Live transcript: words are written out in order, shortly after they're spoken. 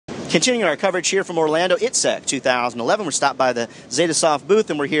Continuing our coverage here from Orlando, ITSEC 2011. We're stopped by the Zeda Soft booth,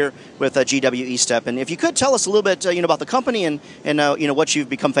 and we're here with GW Step. And if you could tell us a little bit, about the company and what you've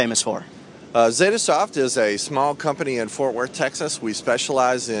become famous for. ZedaSoft is a small company in Fort Worth, Texas. We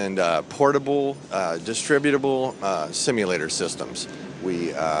specialize in portable, distributable simulator systems.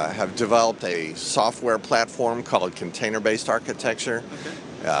 We have developed a software platform called container-based architecture.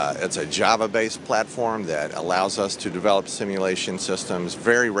 It's a Java-based platform that allows us to develop simulation systems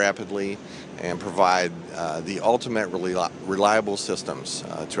very rapidly and provide the ultimate reliable systems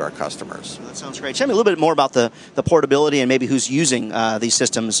to our customers. That sounds great. Tell me a little bit more about the portability and maybe who's using these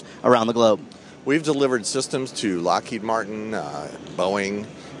systems around the globe. We've delivered systems to Lockheed Martin, Boeing,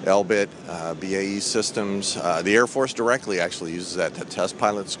 Elbit, BAE Systems. The Air Force directly actually uses that at test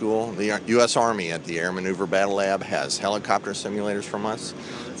pilot school. The U.S. Army at the Air Maneuver Battle Lab has helicopter simulators from us.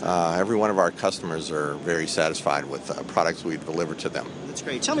 Every one of our customers are very satisfied with products we've delivered to them. That's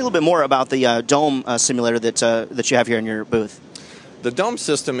great. Tell me a little bit more about the Dome simulator that you have here in your booth. The Dome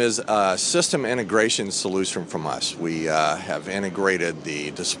system is a system integration solution from us. We have integrated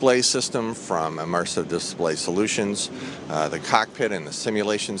the display system from Immersive Display Solutions, the cockpit and the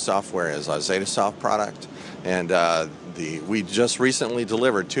simulation software is a ZedaSoft product, and we just recently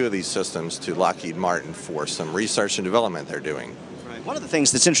delivered 2 of these systems to Lockheed Martin for some research and development they're doing. One of the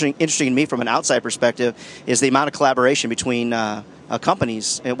things that's interesting to me from an outside perspective is the amount of collaboration between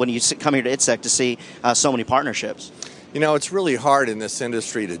companies when you come here to ITSEC to see so many partnerships. You know, it's really hard in this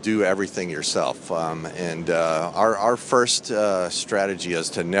industry to do everything yourself, and our first strategy is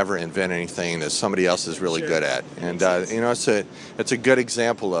to never invent anything that somebody else is really good at. And it's a good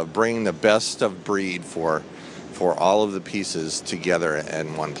example of bringing the best of breed for all of the pieces together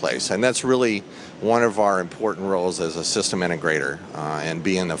in one place. And that's really one of our important roles as a system integrator, and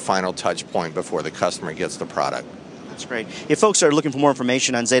being the final touch point before the customer gets the product. That's great. If folks are looking for more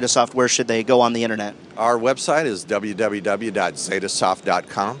information on ZedaSoft, where should they go on the internet? Our website is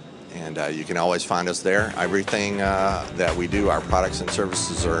www.zedasoft.com, and you can always find us there. Everything that we do, our products and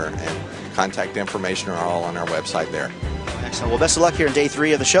services and contact information are all on our website there. Excellent. Well, best of luck here in day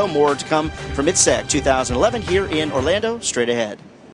 3 of the show. More to come from ITSEC 2011 here in Orlando. Straight ahead.